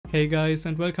Hey guys,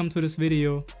 and welcome to this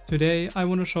video. Today I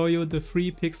want to show you the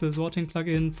free pixel sorting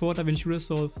plugin for DaVinci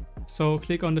Resolve. So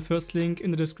click on the first link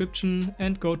in the description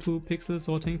and go to pixel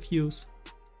sorting views.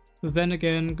 Then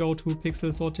again go to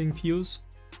pixel sorting views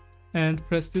and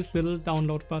press this little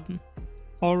download button.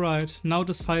 Alright, now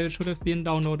this file should have been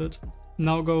downloaded.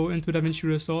 Now go into DaVinci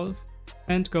Resolve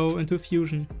and go into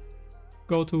Fusion.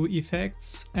 Go to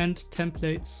Effects and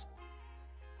Templates.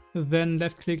 Then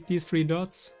left click these three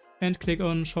dots and click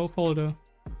on Show Folder.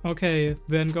 Okay,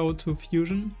 then go to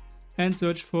Fusion and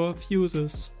search for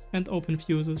Fuses and open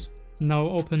Fuses. Now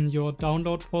open your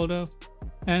download folder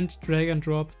and drag and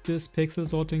drop this pixel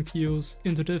sorting fuse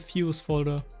into the Fuse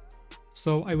folder.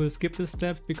 So I will skip this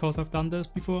step because I've done this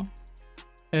before.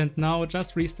 And now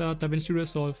just restart DaVinci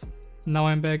Resolve. Now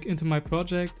I'm back into my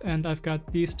project and I've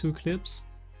got these two clips.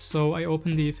 So I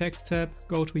open the Effects tab,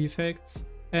 go to Effects,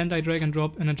 and I drag and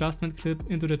drop an adjustment clip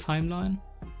into the timeline.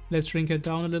 Let's shrink it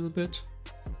down a little bit.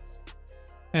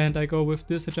 And I go with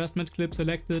this adjustment clip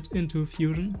selected into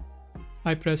Fusion.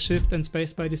 I press Shift and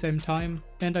Spacebar at the same time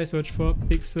and I search for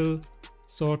Pixel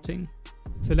Sorting.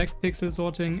 Select Pixel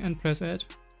Sorting and press Add.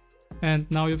 And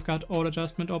now you've got all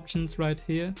adjustment options right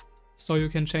here. So you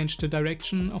can change the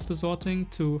direction of the sorting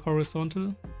to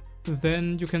horizontal.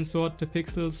 Then you can sort the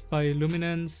pixels by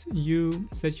luminance, hue,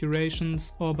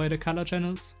 saturations or by the color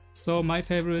channels. So my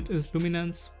favorite is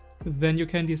luminance. Then you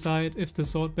can decide if the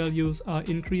sort values are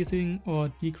increasing or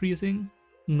decreasing.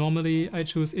 Normally I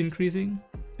choose increasing.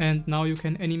 And now you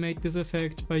can animate this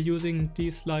effect by using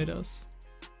these sliders.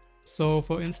 So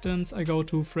for instance, I go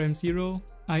to frame 0,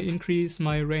 I increase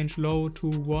my range low to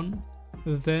 1.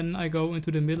 Then I go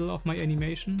into the middle of my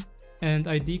animation and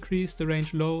I decrease the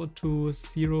range low to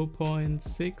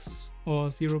 0.6 or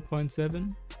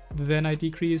 0.7. Then I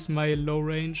decrease my low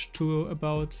range to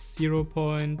about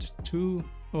 0.2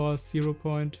 or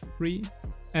 0.3.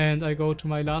 And I go to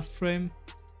my last frame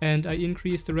and I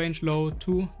increase the range low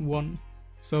to 1.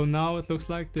 So now it looks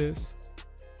like this.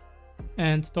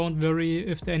 And don't worry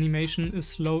if the animation is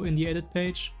slow in the edit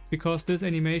page, because this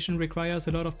animation requires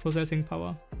a lot of processing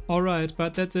power. Alright,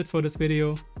 but that's it for this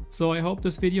video. So I hope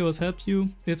this video has helped you.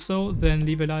 If so, then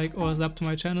leave a like or a sub to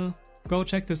my channel. Go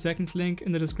check the second link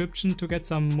in the description to get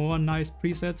some more nice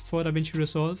presets for DaVinci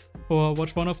Resolve. Or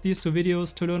watch one of these two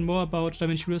videos to learn more about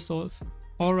DaVinci Resolve.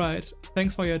 Alright,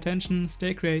 thanks for your attention,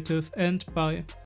 stay creative and bye.